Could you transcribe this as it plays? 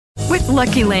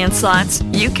Lucky Land Slots,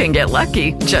 you can get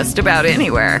lucky just about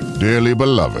anywhere. Dearly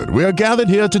beloved, we are gathered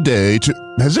here today to...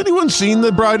 Has anyone seen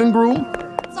the bride and groom?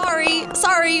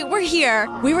 Sorry, we're here.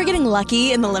 We were getting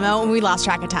lucky in the limo and we lost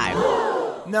track of time.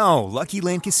 No, Lucky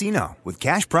Land Casino, with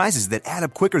cash prizes that add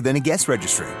up quicker than a guest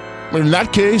registry. In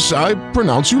that case, I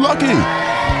pronounce you lucky.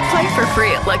 Play for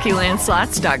free at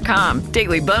LuckyLandSlots.com.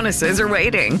 Daily bonuses are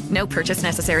waiting. No purchase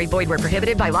necessary. Void where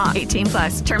prohibited by law.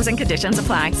 18+. Terms and conditions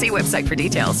apply. See website for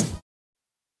details.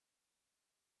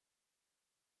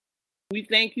 We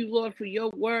thank you, Lord, for your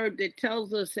word that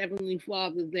tells us, Heavenly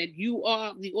Father, that you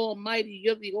are the Almighty,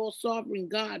 you're the all-sovereign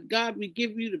God. God, we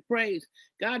give you the praise.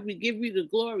 God, we give you the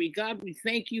glory. God, we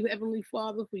thank you, Heavenly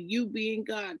Father, for you being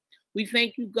God. We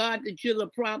thank you, God, that you're the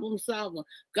problem solver.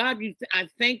 God, I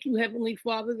thank you, Heavenly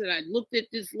Father, that I looked at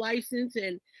this license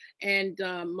and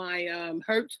my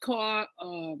Hertz car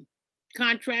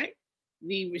contract.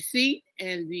 The receipt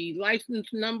and the license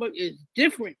number is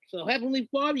different. So, Heavenly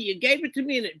Father, you gave it to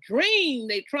me in a dream.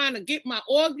 They trying to get my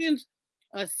organs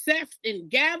assessed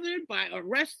and gathered by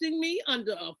arresting me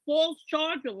under a false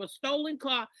charge of a stolen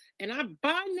car. And I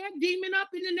bind that demon up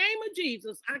in the name of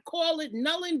Jesus. I call it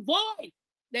null and void,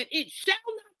 that it shall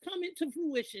not come into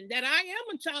fruition, that I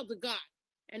am a child of God,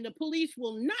 and the police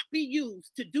will not be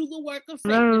used to do the work of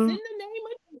Satan.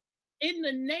 In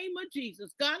the name of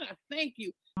Jesus, God, I thank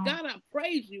you. God, I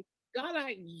praise you. God,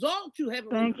 I exalt you,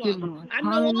 Heavenly Father. Lord. I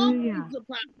know all things are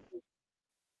possible.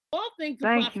 All things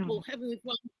are possible, Heavenly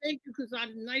Father. Thank you, because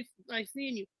I'm nice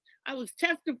seeing you. I was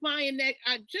testifying that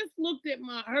I just looked at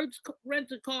my Hertz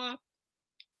rent-a-car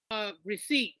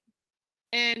receipt,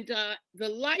 and the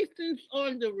license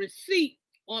on the receipt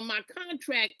on my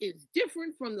contract is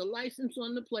different from the license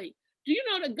on the plate. Do you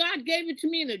know that God gave it to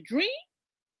me in a dream?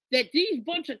 That these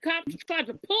bunch of cops tried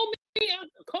to pull me out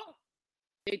the car.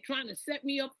 They're trying to set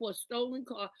me up for a stolen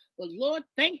car. But Lord,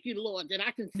 thank you, Lord, that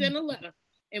I can send a letter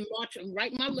and watch and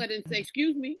write my letter and say,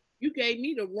 excuse me, you gave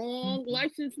me the wrong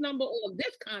license number on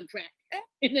this contract.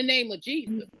 In the name of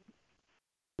Jesus.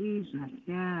 Jesus,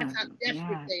 yeah. That's how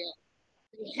desperate they are.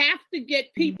 They have to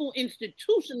get people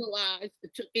institutionalized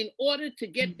in order to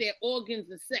get their organs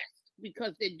assessed,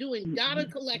 because they're doing data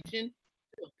collection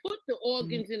to put the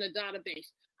organs in a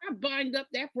database. I bind up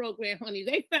that program, honey.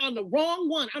 They found the wrong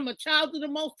one. I'm a child of the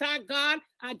Most High God.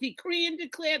 I decree and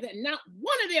declare that not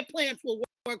one of their plans will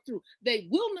work through. They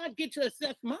will not get to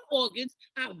assess my organs.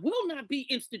 I will not be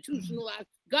institutionalized.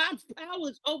 God's power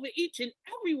is over each and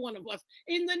every one of us.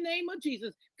 In the name of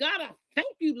Jesus, God, I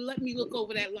thank you to let me look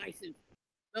over that license.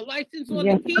 The license on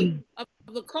the key of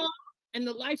the car and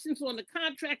the license on the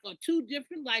contract are two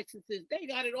different licenses. They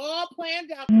got it all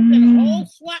planned out. A whole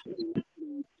SWAT team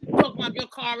talking about your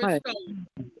car is stolen.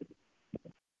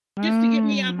 Just to get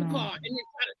me out the car and then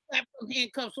try to slap some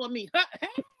handcuffs on me.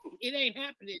 It ain't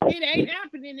happening. It ain't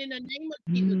happening in the name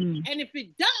of Jesus. And if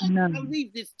it does, I'll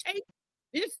leave this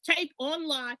tape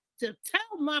online to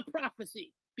tell my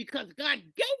prophecy, because God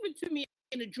gave it to me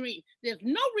in a dream. There's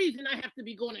no reason I have to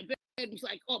be going to bed. It's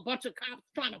like a bunch of cops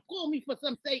trying to pull me for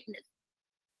some Satanist.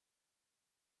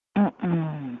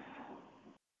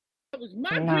 It was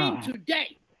my dream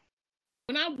today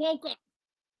when I woke up,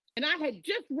 and I had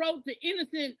just wrote the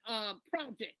Innocent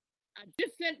Project. I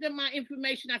just sent them my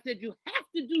information. I said, you have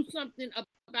to do something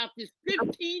about this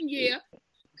 15-year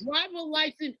driver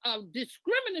license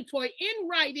discriminatory in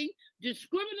writing,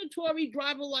 discriminatory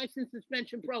driver license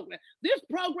suspension program. This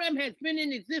program has been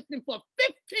in existence for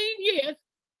 15 years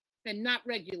and not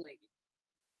regulated.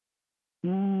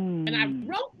 And I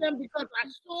wrote them because I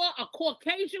saw a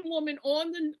Caucasian woman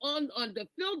on the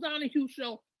Phil Donahue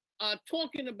show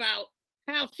talking about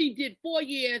how she did 4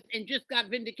 years and just got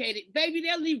vindicated. Baby,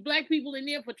 they'll leave black people in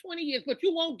there for 20 years, but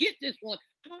you won't get this one.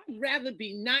 I'd rather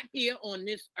be not here on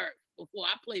this earth before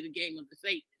I play the game of the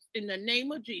Satanists. In the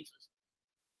name of Jesus,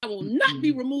 I will not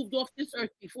be removed off this earth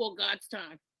before God's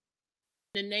time.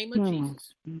 In the name of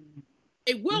Jesus.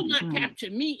 It will not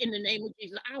capture me in the name of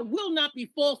Jesus. I will not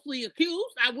be falsely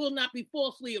accused. I will not be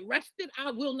falsely arrested.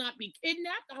 I will not be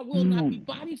kidnapped. I will not be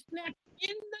body snatched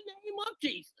in the name of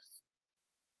Jesus.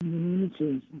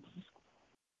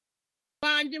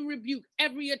 Bind and rebuke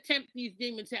every attempt these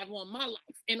demons have on my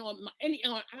life and on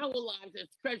our lives as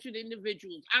treasured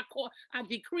individuals. I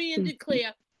decree and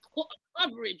declare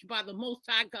coverage by the Most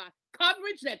High God,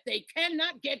 coverage that they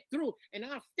cannot get through. And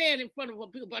I'll stand in front of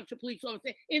a bunch of police officers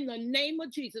and say, in the name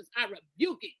of Jesus, I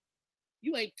rebuke it.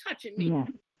 You ain't touching me. Yeah.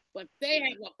 But they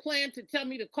have a plan to tell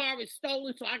me the car is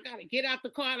stolen, so I got to get out the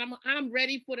car. And I'm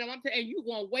ready for them. I'm telling you,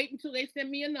 you're going to wait until they send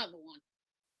me another one.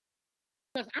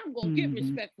 Because I'm going to get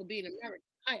respect for being American.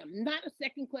 I am not a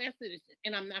second-class citizen,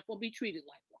 and I'm not going to be treated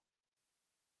like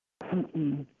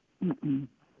one.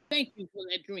 Thank you for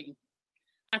that dream.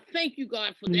 I thank you,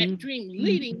 God, for that dream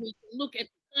leading me to look at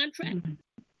the contract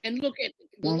and look at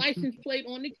the license plate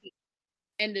on the key.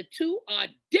 And the two are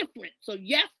different. So,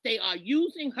 yes, they are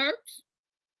using Hertz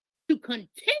to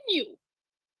continue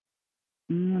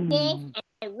false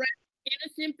arrest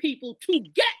innocent people to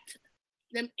get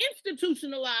them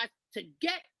institutionalized, to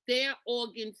get their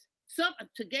organs,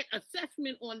 to get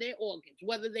assessment on their organs,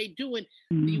 whether they're doing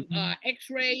the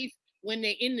x-rays when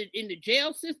they're in the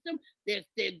jail system. They're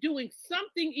doing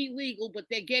something illegal, but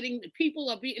they're getting, the people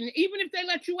are being, even if they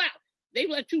let you out, they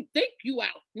let you think you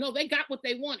out. No, they got what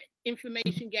they wanted,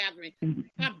 information gathering.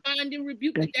 I bind and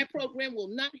rebuke that program will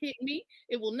not hit me.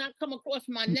 It will not come across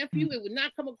my nephew. It will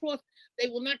not come across, they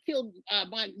will not kill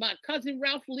my cousin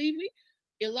Ralph Levy,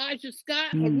 Elijah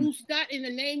Scott, Haru Scott, in the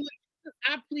name of Jesus.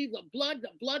 I plead the blood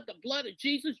of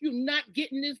Jesus. You're not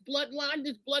getting this bloodline.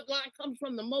 This bloodline comes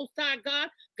from the Most High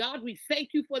God. God, we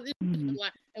thank you for this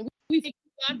bloodline. And we thank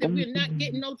you, God, that we're not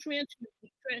getting no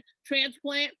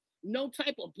transplant, no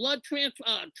type of blood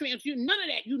transfusion, none of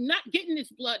that. You're not getting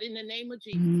this blood in the name of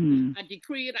Jesus. I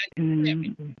decree it, I declare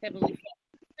it, Heavenly Father.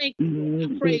 Thank you,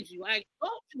 Lord. I praise you. I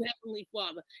exalt you, Heavenly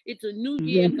Father. It's a new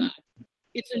year, God.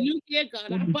 It's a new year,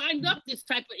 God. I bind up this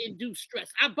type of induced stress.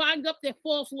 I bind up their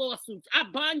false lawsuits. I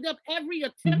bind up every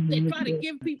attempt that try to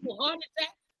give people heart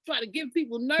attacks, try to give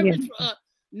people nervous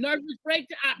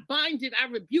breakdown. I bind it. I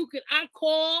rebuke it. I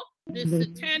call this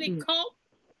satanic cult,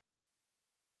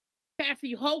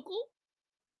 Kathy Hochul,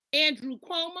 Andrew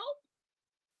Cuomo,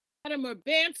 Adam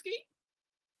Urbanski,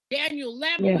 Daniel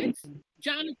Labowitz,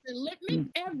 Jonathan Littman,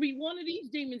 every one of these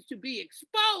demons to be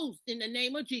exposed in the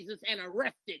name of Jesus and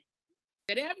arrested.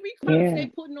 That every curse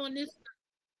they're putting on this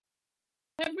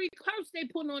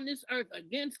earth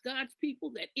against God's people,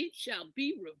 that it shall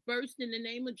be reversed in the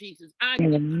name of Jesus. I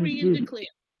decree and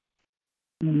declare.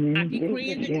 I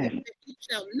decree and declare that it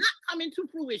shall not come into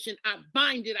fruition. I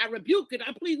bind it. I rebuke it.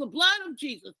 I plead the blood of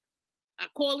Jesus. I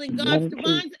call in God's divine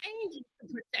angels to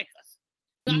protect us.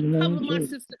 God, cover my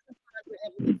sister,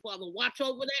 Heavenly Father. Watch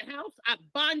over that house. I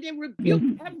bind and rebuke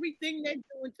everything they're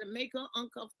doing to make her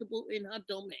uncomfortable in her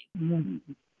domain.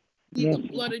 Plead the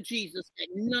blood of Jesus that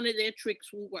none of their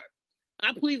tricks will work.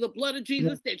 I plead the blood of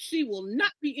Jesus that she will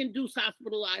not be induced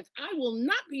hospitalized. I will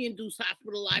not be induced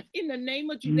hospitalized in the name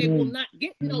of Jesus. They will not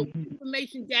get no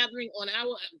information gathering on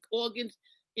our organs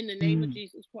in the name of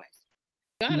Jesus Christ.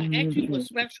 God, I ask you for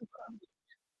special coverage.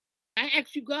 I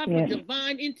ask you, God, for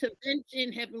divine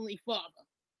intervention, Heavenly Father.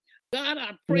 God,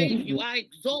 I praise you. I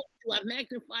exalt you. I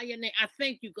magnify your name. I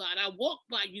thank you, God. I walk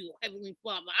by you, Heavenly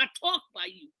Father. I talk by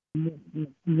you.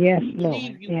 Yes, I Lord.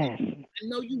 believe you. Yes. I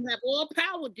know you have all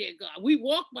power, dear God. We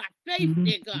walk by faith,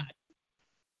 dear God.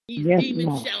 These Yes, demons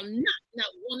Lord. shall not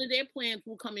one of their plans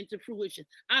will come into fruition.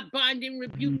 I bind and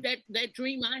rebuke that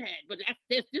dream I had. But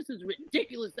this is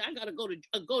ridiculous. I got to go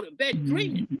to bed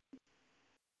dreaming.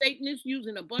 Satan is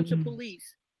using a bunch of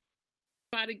police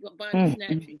to try to go body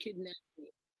snatch and kidnap me.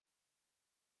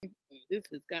 This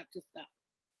has got to stop.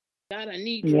 God, I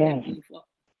need you, Heavenly Father.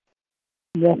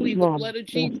 I plead the blood of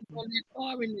Jesus on that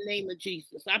car in the name of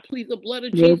Jesus. I plead the blood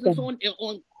of Jesus on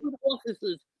good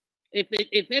officers.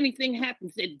 If anything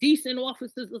happens, that decent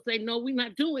officers will say, no, we're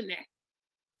not doing that.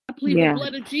 I plead the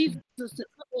blood of Jesus to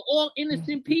cover all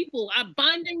innocent people. I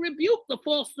bind and rebuke the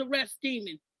false arrest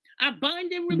demon. I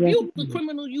bind and rebuke the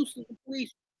criminal use of the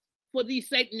police for these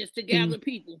Satanists to gather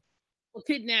people, for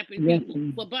kidnapping people,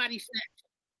 for body snatching.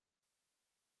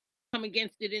 Come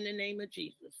against it in the name of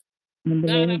Jesus.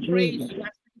 God, I praise you. I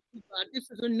thank you, God.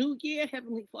 This is a new year,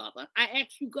 Heavenly Father. I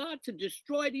ask you, God, to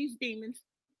destroy these demons,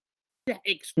 to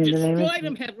destroy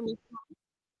them, Heavenly Father.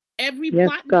 Every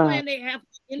plot and plan they have for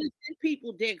innocent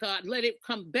people, dear God, let it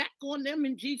come back on them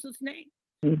in Jesus' name.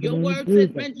 Your word says,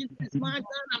 vengeance is mine,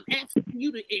 God. I'm asking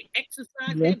you to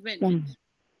exercise that vengeance.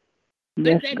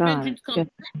 Let that vengeance come back.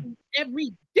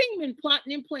 Every demon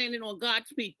plotting and planning on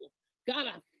God's people. God,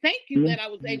 I thank you that I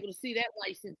was able to see that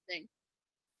license thing.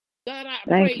 God, I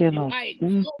praise you. I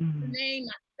exalt your name.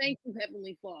 I thank you,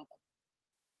 Heavenly Father.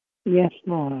 Yes,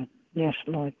 Lord. Yes,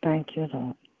 Lord. Thank you,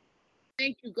 Lord.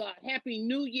 Thank you, God. Happy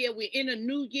New Year. We're in a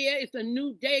new year. It's a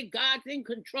new day. God's in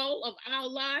control of our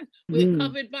lives. We're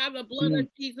covered by the blood of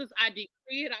Jesus. I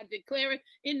decree it. I declare it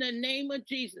in the name of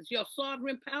Jesus. Your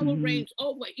sovereign power reigns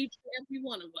over each and every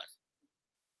one of us.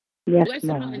 Yes, bless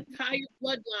Lord. our entire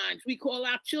bloodlines. We call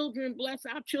our children, bless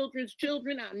our children's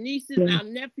children, our nieces, our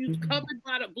nephews, covered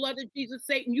by the blood of Jesus.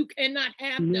 Satan, you cannot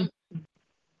have them.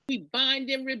 We bind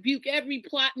and rebuke every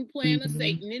plot and plan of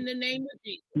Satan in the name of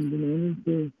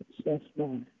Jesus. Yes,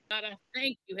 Lord. God, I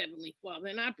thank you, Heavenly Father,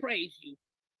 and I praise you.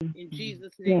 In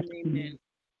Jesus' name, amen.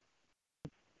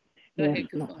 Go Yes, ahead,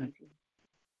 Lord. Cassandra.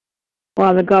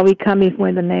 Father God, we come before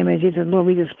in the name of Jesus. Lord,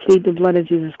 we just plead the blood of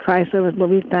Jesus Christ over us.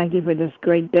 Lord, we thank you for this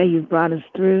great day you brought us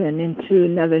through and into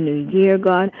another new year,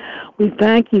 God. We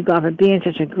thank you, God, for being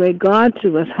such a great God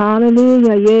to us.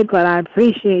 Hallelujah. Yeah, God, I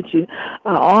appreciate you.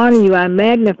 I honor you. I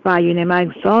magnify you, and I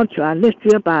exalt you. I lift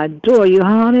you up. I adore you.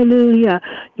 Hallelujah.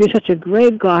 You're such a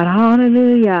great God.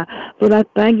 Hallelujah. Lord, I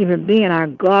thank you for being our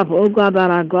God. Oh, God, about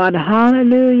our God.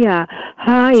 Hallelujah.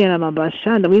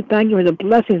 We thank you for the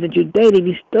blessings that you daily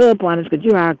bestow upon us, because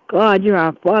you're our God, you're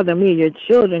our Father, and we are your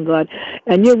children, God.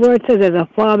 And your word says, as a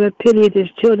father pitieth his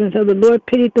children, so the Lord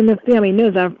pitieth in the family,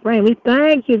 knows our friend. We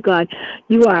thank you, God.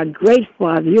 You are a great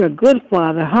Father. You're a good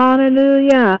Father.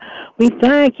 Hallelujah. We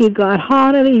thank you, God.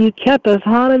 Hallelujah. You kept us,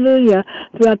 hallelujah,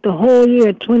 throughout the whole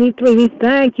year 23. We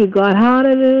thank you, God.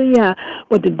 Hallelujah.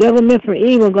 What the devil meant for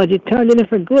evil, God, you turned it in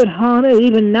for good. Hallelujah.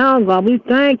 Even now, God, we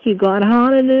thank you, God.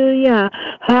 Hallelujah.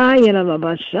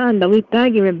 We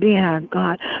thank you for being our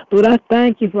God. Lord, I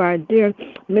thank you for our dear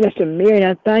Minister Mary.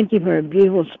 I thank you for her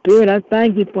beautiful spirit. I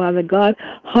thank you, Father God.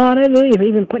 Hallelujah, for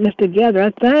even putting us together.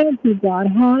 I thank you, God.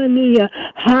 Hallelujah.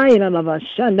 I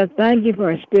thank you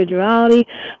for her spirituality,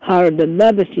 the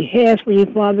love that she has for you,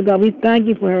 Father God. We thank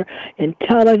you for her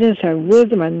intelligence, her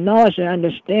wisdom, her knowledge, her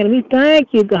understanding. We thank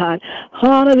you, God.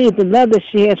 Hallelujah, the love that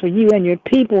she has for you and your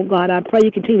people, God. I pray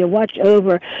you continue to watch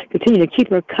over, continue to keep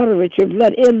her covered with your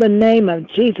blood in the name of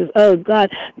Jesus. Oh, God,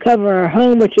 cover her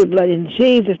home with your blood in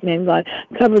Jesus' name, God.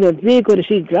 Cover the vehicle that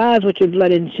she drives with your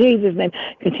blood in Jesus' name.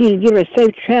 Continue to give her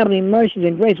safe traveling mercies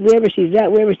and grace wherever she's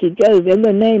at, wherever she goes, in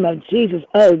the name of Jesus.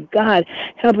 Oh, God,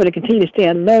 help her to continue to stay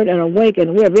alert and awake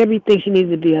and aware of everything she needs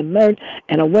to be alert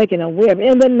and awake and aware of.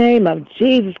 In the name of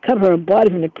Jesus, cover her body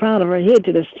from the crown of her head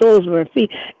to the soles of her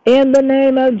feet. In the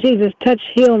name of Jesus, touch,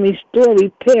 heal, restore,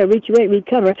 repair, recreate,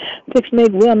 recover, fix,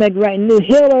 make well, make right, new.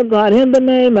 Heal, oh God, in the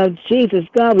name of Jesus.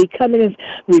 God, we come against,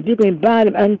 rebuke and bind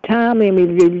of untimely, and we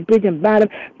rebuke and bind of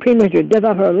premature death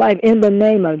off her life. In the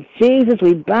name of Jesus,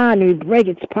 we bind and we break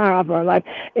its power off her life.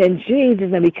 In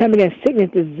Jesus' name, we come against sickness,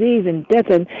 disease, and death,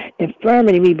 and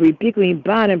infirmity. We rebuke, we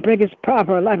bind, and break its power off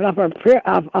her life and off of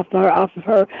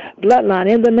her bloodline.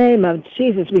 In the name of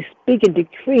Jesus, we speak and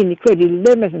decree and declare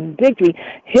deliverance and victory,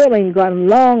 healing, God,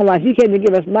 long life. You came to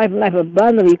give us life and life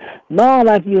abundantly. Long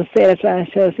life, you'll satisfy and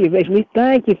show us salvation. We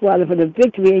thank you, Father, for the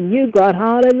victory in you, God.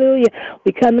 Hallelujah.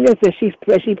 We come against this. She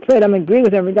prayed. I'm in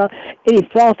agreement with her. God, any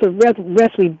false arrest,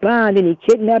 we bind. Any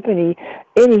kidnapping,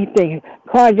 anything,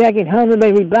 carjacking, hunger,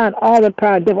 we bind all the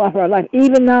power of devil off our life.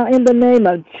 Even now, in the name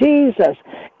of Jesus.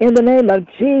 In the name of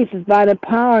Jesus, by the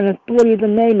power and authority of the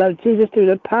name of Jesus, through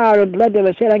the power of the blood that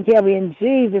was shed on Calvary, in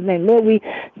Jesus' name, Lord, we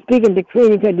speak and decree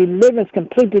and declare deliverance,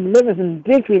 complete deliverance and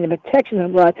victory and the protection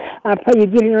of God. I pray you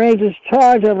give your angels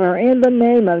charge over her in the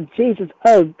name of Jesus.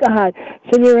 Oh, God,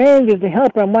 send your angels to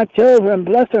help her and watch over her and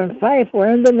bless her and fight for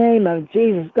her in the name of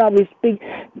Jesus. God, we speak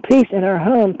peace in her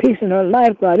home, peace in her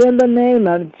life, God, in the name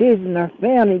of Jesus, and her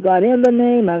family, God, in the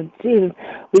name of Jesus.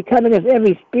 We come against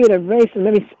every spirit of racism,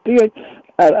 every spirit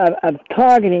of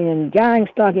targeting and gang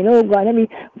stalking, oh God, every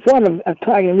form of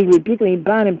targeting, we rebuke and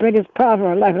bind and break its power for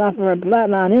her life and off of her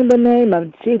bloodline. In the name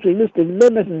of Jesus, we loose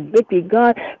deliverance and victory,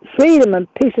 God, freedom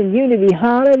and peace and unity,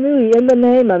 hallelujah, in the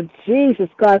name of Jesus,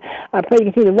 God. I pray you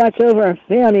continue to watch over her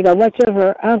family, God, watch over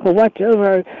her uncle, watch over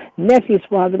her nephews,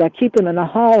 Father, God, keep them in the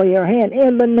hollow of your hand,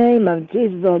 in the name of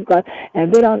Jesus, oh God. And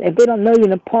if they don't know you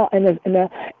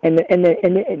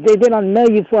they don't know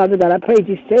you, Father God, I pray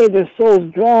you save their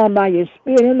souls, drawn by your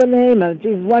Spirit. In the name of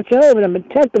Jesus, watch over them,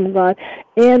 protect them, God.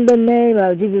 In the name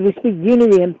of Jesus, we speak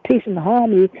unity and peace and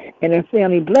harmony in her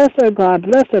family. Bless her, God.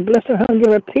 Bless her home.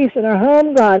 Give her peace in her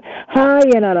home, God.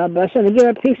 Give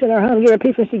her peace in her home. Give her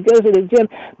peace when she goes to the gym.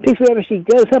 Peace wherever she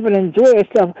goes. Help her to enjoy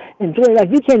herself. Enjoy life.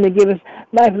 You came to give us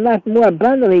life and life more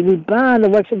abundantly. We bind the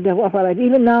works of the devil off our life.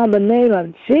 Even now, in the name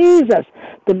of Jesus,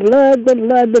 the blood.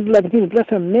 Continue to bless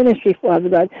her ministry, Father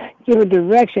God. Give her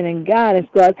direction and guidance,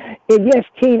 God. And yes,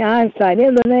 keen eyesight.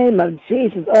 In the name of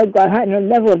Jesus, oh God, heighten her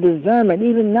level of discernment,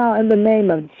 even now, in the name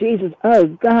of Jesus, oh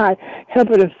God, help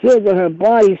her to feel with her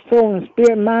body, soul, and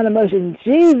spirit, mind, emotion,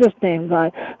 in Jesus' name,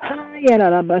 God.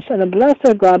 Bless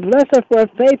her, God, bless her for her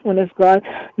faithfulness, God.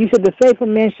 You said the faithful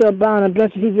man shall abound, and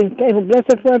bless her, she's been faithful. Bless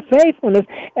her for her faithfulness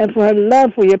and for her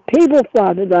love for your people,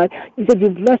 Father God. You said you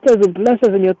blessed us with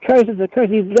blessings and your curses, the curse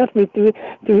you blessed me through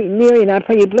Mary, and I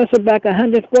pray you bless her back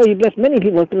 100-fold. You bless many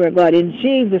people through her, God. In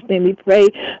Jesus' name we pray.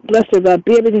 Bless her, God.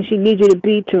 Be everything she needs you to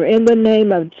be to her. In the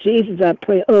name of Jesus, I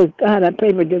pray. Oh God, I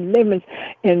pray for deliverance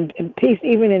and peace,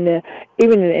 even in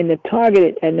the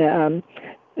targeted and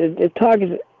the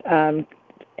targeted and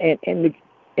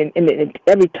in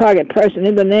every target person.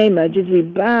 In the name of Jesus, we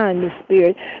bind the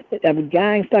spirit of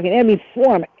gang stalking, every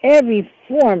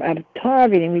form of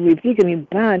targeting. We rebuke and we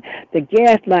bind the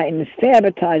gaslighting, the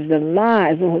sabotage, the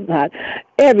lies, oh God,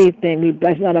 everything we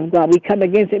bless not of God. We come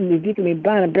against it and rebuke and we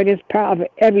bind and break its power over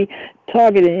every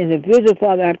targeted individual,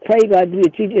 Father. I pray, God,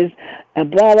 that you just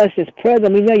abolish this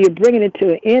program. We know you're bringing it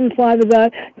to an end, Father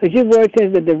God, because your word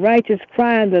says that the righteous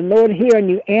cry and the Lord hear and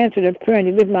you answer the prayer and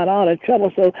you lift out all the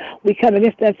trouble. So we come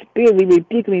against that spirit. We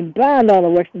rebuke and we bind all the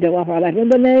works of the devil off our life. In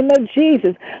the name of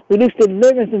Jesus, we loose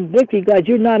deliverance and victory, God.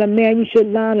 You're not a man you should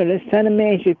lie, or the son of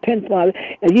man you should repent, Father.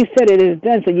 As you said, it is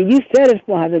done. So you said it,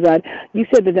 Father God. You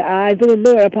said that the eyes of the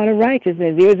Lord are upon the righteous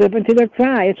and his ears open to their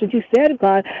cry. It's what you said,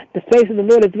 God. The face of the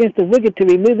Lord is against the wicked, to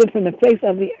remove them from the face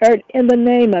of the earth. In the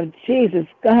name of Jesus,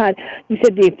 God. You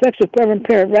said the effectual fervent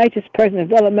prayer of righteous person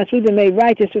availeth much. We've been made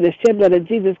righteous through the shed blood of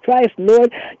Jesus Christ,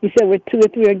 Lord. You said where 2 or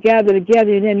 3 are gathered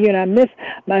together, and then you and I miss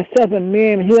myself and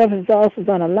Miriam, and whoever else is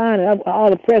on the line, and all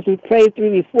the prayers we prayed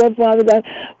through before, Father God,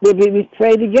 we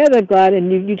pray together, God,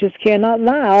 and you just cannot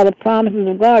lie. All the promises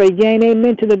of God are yea and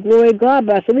amen to the glory of God.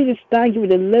 So we just thank you for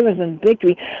deliverance and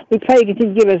victory. We pray you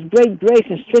continue to give us great grace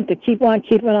and strength to keep on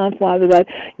keeping on, Father God.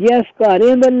 Yes, God,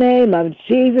 in the name of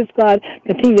Jesus, God,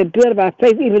 continue to build up our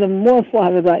faith even more,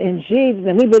 Father God, in Jesus.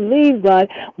 And we believe, God,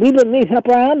 help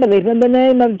our unbelief in the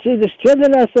name of Jesus.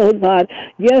 Strengthen us, oh God.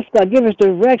 Yes, God, give us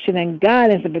direction and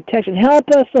guidance and protection. Help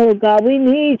us, oh God. We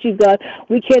need you, God.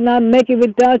 We cannot make it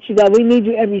without you, God. We need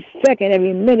you every second,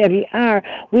 every minute, every hour.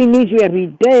 We need you every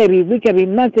day, every week, every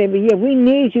month, every year. We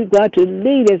need you, God, to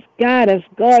lead us, guide us,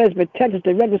 guard us, protect us,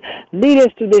 direct us, lead us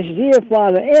through this year,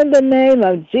 Father, in the name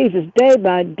of Jesus, day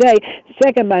by day,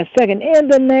 second by second, in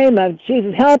the name of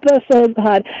Jesus. Help us, oh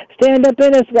God. Stand up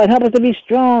in us, God. Help us to be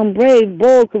strong, brave,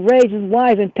 bold, courageous,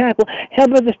 wise, and tactful.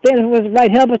 Help us to stand up for what's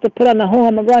right. Help us to put on the whole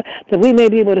armor of God so we may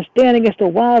be able to stand against the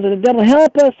wiles of the devil.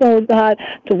 Help us, oh God,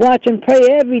 to watch and pray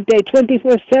every day,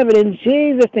 24/7, in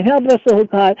Jesus, to help us, oh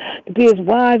God, to be as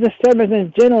wise as servants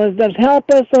and gentle as doves. Help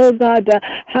us, oh God, to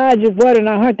hide your word in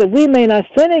our heart that we may not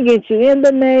sin against you. In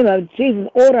the name of Jesus,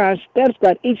 order our steps,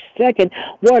 God, each second.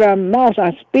 Word our mouths,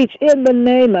 our speech, in the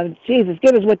name of Jesus.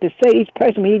 Give us what to say, each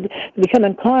person we need to become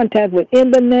in contact with,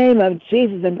 in the name of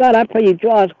Jesus. And God, I pray you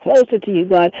draw us closer to you,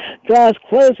 God. Draw us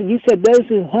closer. You said those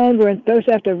who hunger and thirst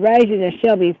after righteousness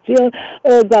shall be filled.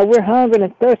 Oh God, we're hungry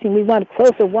and thirsty. We want a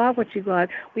closer walk with you, God.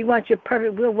 We want your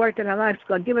perfect will worked in our lives,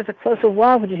 God. Give us a closer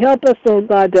walk with you. Help us, oh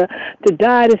God, to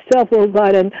die to self, oh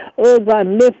God, and oh God,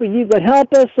 live for you, God.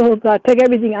 Help us, oh God, take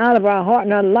everything out of our heart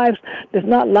and our lives that's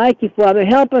not like you, Father.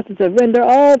 Help us to surrender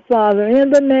all, Father, in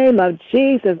the name of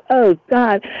Jesus. Oh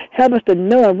God, help us to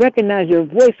know and recognize your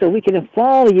voice so we can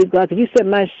follow you, God. Because you said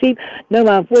my sheep know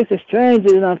my voice, a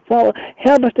stranger and I follow.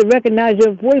 Help us to recognize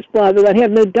your voice, Father. I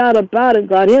have no doubt about it,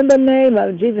 God. In the name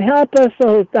of Jesus, help us,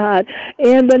 oh God.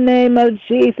 In the name of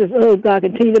Jesus, oh God,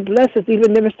 continue to bless us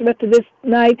even the rest of this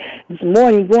night, this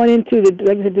morning, going into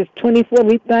this 24.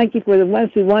 We thank you for the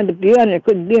ones who wanted to be on it,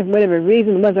 couldn't be for whatever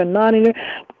reason. The ones who are not in here.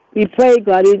 We pray,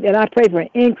 God, and I pray for an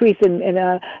increase in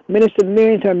Minister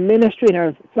Miriam's, her ministry and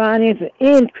her finances.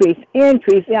 Increase.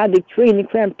 I decree and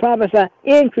declare and prophesy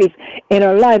increase in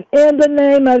her life. In the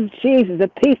name of Jesus,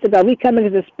 the peace of God. We come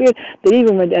against the spirit that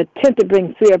even would attempt to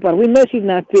bring fear upon her. We know she's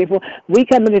not fearful. We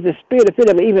come against the spirit of fear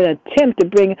that would even attempt to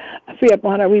bring fear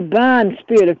upon her. We bind the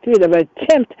spirit of fear that would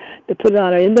attempt to put it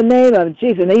on her. In the name of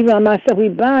Jesus. And even on myself, we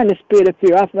bind the spirit of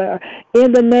fear off of her.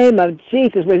 In the name of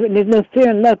Jesus. There's no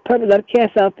fear and love, purpose, love,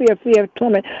 cast out fear of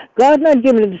torment. God's not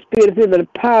giving us the spirit of fear, but a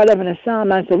power, love, and a sound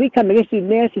mind. So we come against you,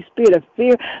 nasty spirit of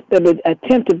fear that would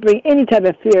attempt to bring any type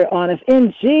of fear on us.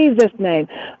 In Jesus' name.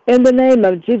 In the name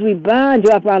of Jesus, we bind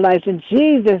you off our lives. In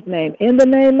Jesus' name. In the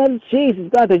name of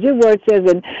Jesus. God, because your word says,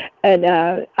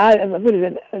 anyway,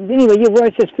 your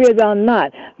word says, fear thou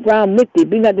not, for I am with thee.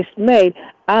 Be not dismayed.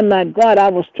 I'm not God. I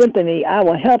will strengthen thee. I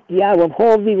will help thee. I will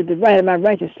hold thee with the right of my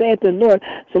righteous, saith the Lord.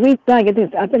 So we thank you.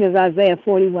 I think it's Isaiah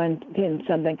 41:10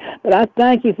 something. But I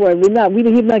thank you for it. He's not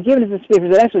giving us a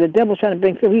spirit. So that's what the devil's trying to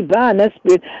bring fear. We bind that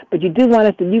spirit. But you want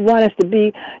us to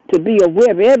be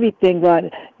aware of everything,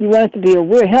 God. You want us to be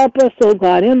aware. Help us, oh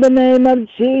God, in the name of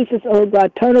Jesus, oh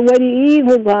God. Turn away the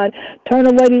evil, God. Turn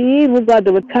away the evil, God,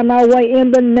 that would come our way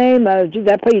in the name of Jesus.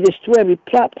 I pray you destroy every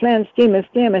plot, plan, scheme, and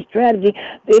scam, and strategy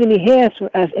the enemy has for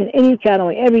us in any kind of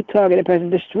way, every targeted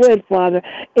person. Destroy it, Father,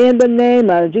 in the name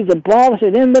of Jesus. Abolish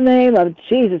it in the name of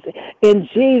Jesus. In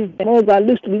Jesus' name, oh God,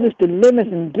 loose deliverance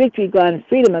and victory, God, and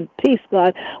freedom and peace,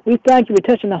 God. We thank you for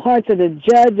touching the hearts of the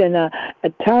judge and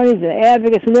attorneys and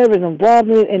advocates, whoever is involved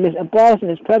in this abolishing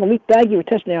this program. We thank you for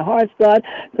touching their hearts, God,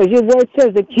 because your word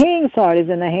says the king's heart is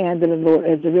in the hand of the Lord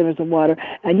as the rivers of water,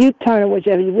 and you turn it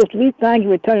whichever you Ghost. We thank you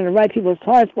for turning the right people's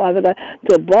hearts, Father God,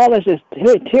 to abolish this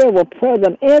terrible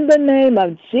program in the name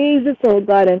of Jesus, oh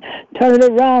God, and turn it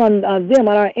around on them,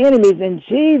 on our enemies, in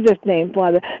Jesus' name,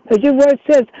 Father. Because your word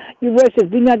says,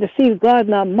 be not deceived, God,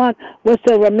 not mock,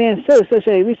 whatsoever a man sows, so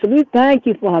shall he reap. So we thank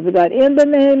you, Father God, in the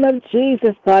name of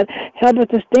Jesus, God. Help us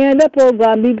to stand up, oh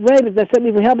God, and be brave. As I said,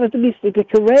 help us to be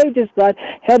courageous, God.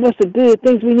 Help us to do the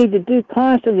things we need to do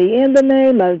constantly in the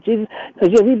name of Jesus.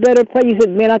 Because we better pray. You said,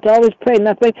 man, not to always pray,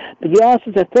 nothing. But you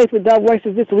also said, faith without works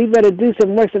is this. So we better do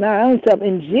some works in our own self.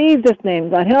 In Jesus' name,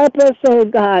 God. Help us, oh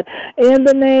God, in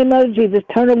the name of Jesus.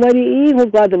 Turn away the evil,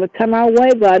 God, that would come our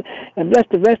way, God. And bless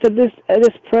the rest of this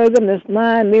program, this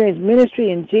line, Miriam's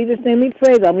ministry. In Jesus' name we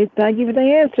pray, God. We thank you for the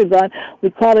answer, God. We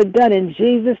call it done in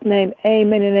Jesus' name.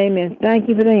 Amen and amen. Thank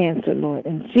you for the answer, Lord.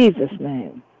 In Jesus'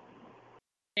 name.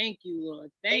 Thank you,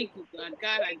 Lord. Thank you, God.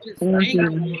 God, I just thank you,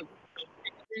 Lord.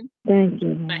 Thank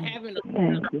you, For Lord. having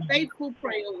a faithful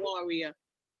prayer warrior.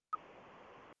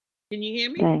 Can you hear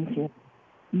me? Thank you.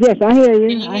 Yes, I hear you.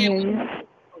 Can you hear me?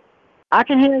 I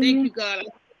can hear you. Thank you, God.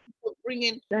 For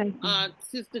bringing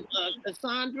Sister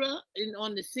Cassandra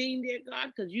on the scene there,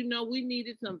 God, because we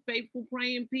needed some faithful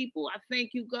praying people. I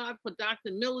thank you, God, for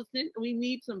Dr. Millicent. We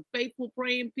need some faithful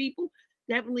praying people.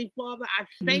 Heavenly Father, I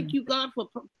thank you, God, for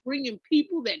bringing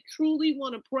people that truly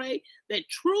want to pray, that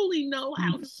truly know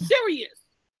how serious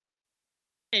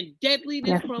and deadly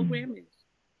this program is.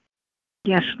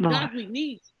 Yes, Lord. God, we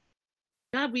need.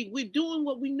 God, we're doing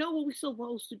what we know what we're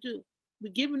supposed to do.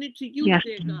 We're giving it to you,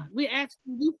 dear God. We're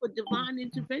asking you for divine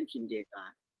intervention, dear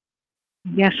God.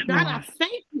 Yes, God, Lord. I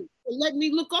thank you for letting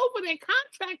me look over their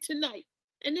contract tonight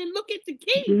and then look at the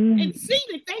key and see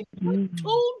that they put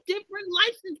 2 different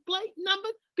license plate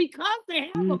numbers because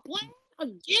they have a plan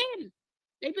again.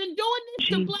 They've been doing this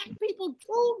to black people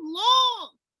too long.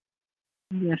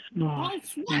 Yes, Lord. Whole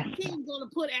SWAT team's gonna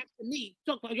put after me.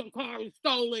 Talk about your car is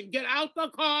stolen. Get out the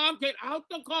car. Get out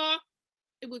the car.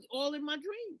 It was all in my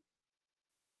dream.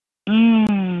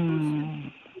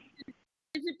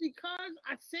 Is it because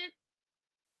I sent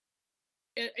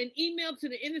an email to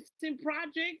the Innocent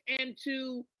Project and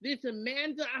to this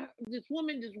Amanda, this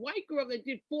woman, this white girl that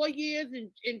did 4 years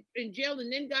in jail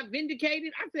and then got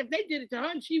vindicated? I said, if they did it to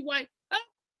her and she white,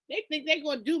 they think they're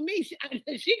gonna do me.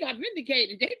 She got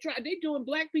vindicated. They doing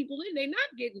black people in. They're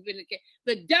not getting vindicated.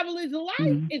 The devil is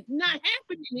alive. It's not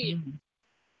happening here.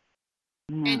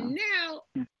 And now,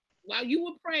 while you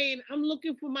were praying, I'm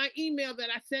looking for my email that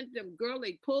I sent them. Girl,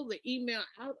 they pulled the email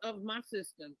out of my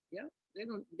system. Yep.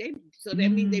 So that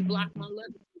means they blocked my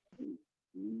letter.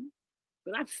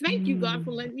 But I thank you, God,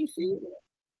 for letting me see it.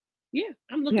 Yeah,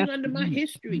 I'm looking under my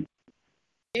history.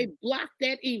 They blocked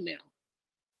that email.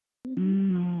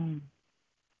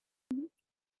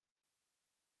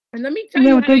 And let me tell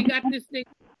you how they got this thing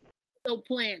so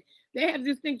planned. They have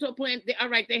this thing so planned. They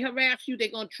harass you. They're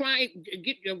going to try and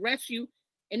arrest you.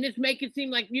 And just make it seem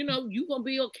like, you're going to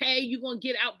be okay. You're going to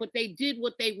get out. But they did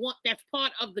what they want. That's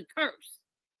part of the curse.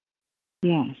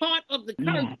 Yes. Part of the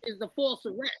curse is the false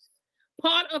arrest.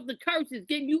 Part of the curse is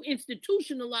getting you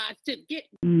institutionalized to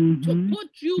put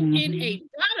you in a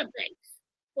database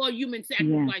for human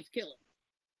sacrifice killing.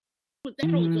 That's what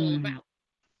that was all about.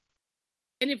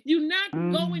 And if you're not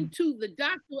going to the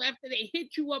doctor after they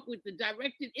hit you up with the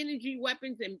directed energy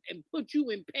weapons and put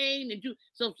you in pain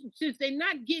so since they're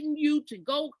not getting you to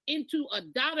go into a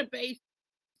database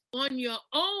on your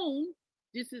own,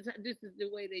 this is the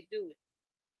way they do it.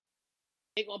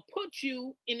 They're gonna put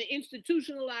you in an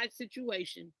institutionalized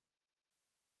situation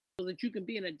so that you can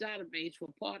be in a database for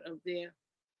part of their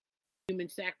human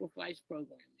sacrifice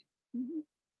programming.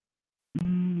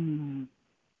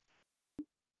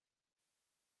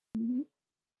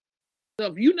 So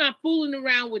if you're not fooling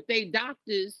around with their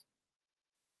doctors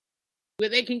where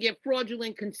they can get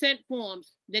fraudulent consent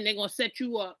forms, then they're going to set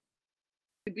you up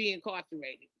to be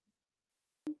incarcerated.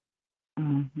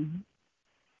 And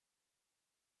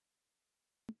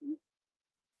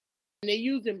they're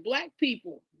using black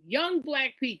people, young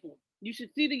black people. You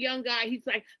should see the young guy. He's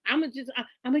like, I'm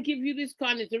gonna give you this car.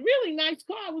 And it's a really nice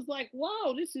car. I was like,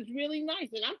 whoa, this is really nice.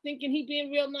 And I'm thinking he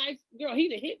being real nice. Girl, he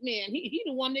the hitman. He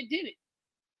the one that did it.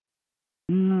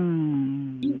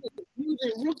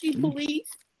 Using rookie police,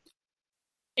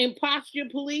 imposter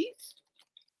police,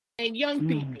 and young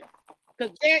people.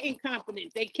 Because they're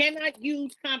incompetent. They cannot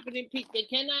use competent people. They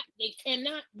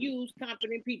cannot use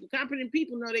competent people. Competent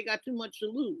people know they got too much to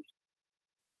lose.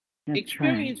 That's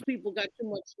experienced people got too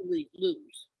much to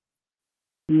lose.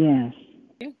 Yes.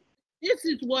 Okay? This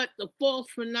is what the false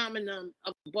phenomenon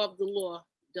of above the law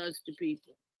does to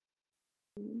people.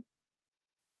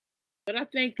 But I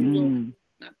thank you, Lord.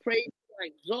 I praise you. I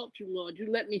exalt you, Lord.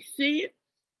 You let me see it.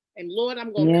 And Lord,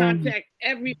 I'm going to contact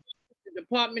every the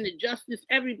Department of Justice,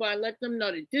 everybody, let them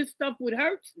know that this stuff with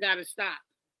hurts got to stop.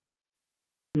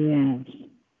 Yes.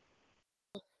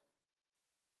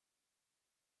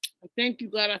 I thank you,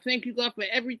 God. I thank you, God, for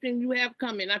everything you have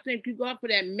coming. I thank you, God, for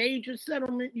that major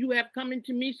settlement you have coming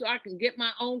to me so I can get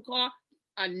my own car,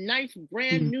 a nice,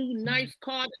 brand new, nice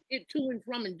car to get to and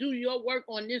from and do your work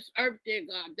on this earth, dear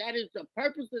God. That is the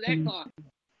purpose of that car.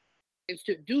 It's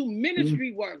to do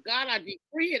ministry work. God, I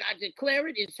decree it. I declare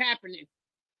it. It's happening.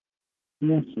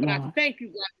 Yes, but I thank you,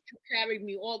 God, that you carried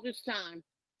me all this time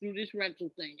through this rental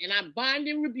thing. And I bind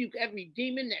and rebuke every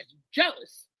demon that's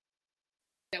jealous,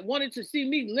 that wanted to see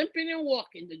me limping and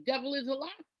walking. The devil is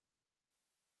alive.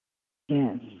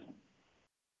 Yes.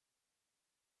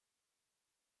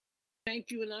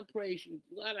 Thank you and I praise you.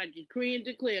 God, I decree and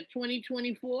declare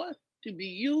 2024 to be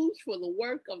used for the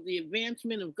work of the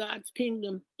advancement of God's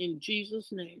kingdom in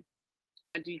Jesus' name.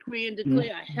 I decree and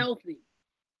declare a healthy,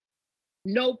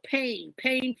 no pain,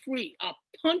 pain-free, a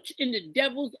punch in the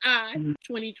devil's eye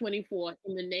 2024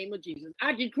 in the name of Jesus.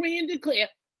 I decree and declare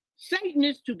Satan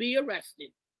is to be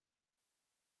arrested.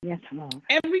 Yes, Lord.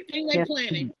 Everything they're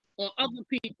planning on other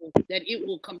people, that it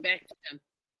will come back to them.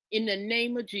 In the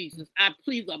name of Jesus, I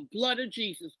plead the blood of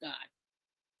Jesus, God.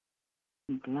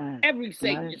 Every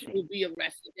Satanist will be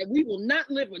arrested. And we will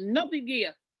not live another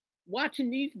year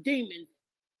watching these demons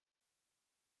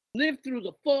live through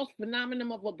the false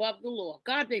phenomenon of above the law.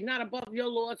 God, they're not above your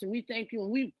laws, and we thank you, and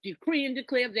we decree and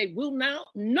declare they will now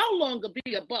no longer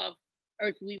be above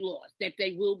earthly laws, that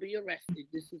they will be arrested.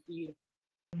 This is the year.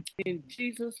 In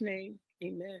Jesus' name,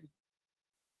 amen.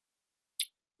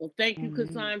 Well, thank you,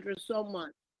 Cassandra, so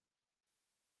much.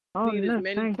 Need as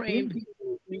many praying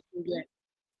people as we can get.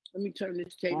 Let me turn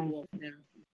this table off now.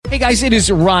 Hey guys, it is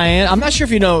Ryan. I'm not sure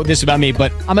if you know this about me,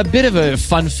 but I'm a bit of a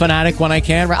fun fanatic when I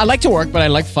can. I like to work, but I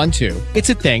like fun too. It's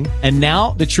a thing. And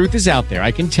now the truth is out there.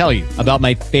 I can tell you about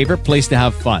my favorite place to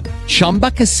have fun.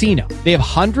 Chumba Casino. They have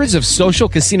hundreds of social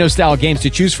casino style games to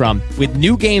choose from with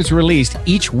new games released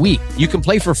each week. You can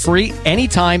play for free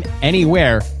anytime,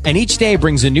 anywhere. And each day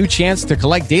brings a new chance to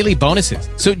collect daily bonuses.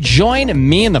 So join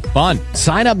me in the fun.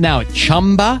 Sign up now at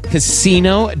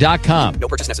ChumbaCasino.com. No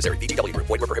purchase necessary. VGW Group.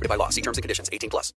 Void where prohibited by law. See terms and conditions. 18+.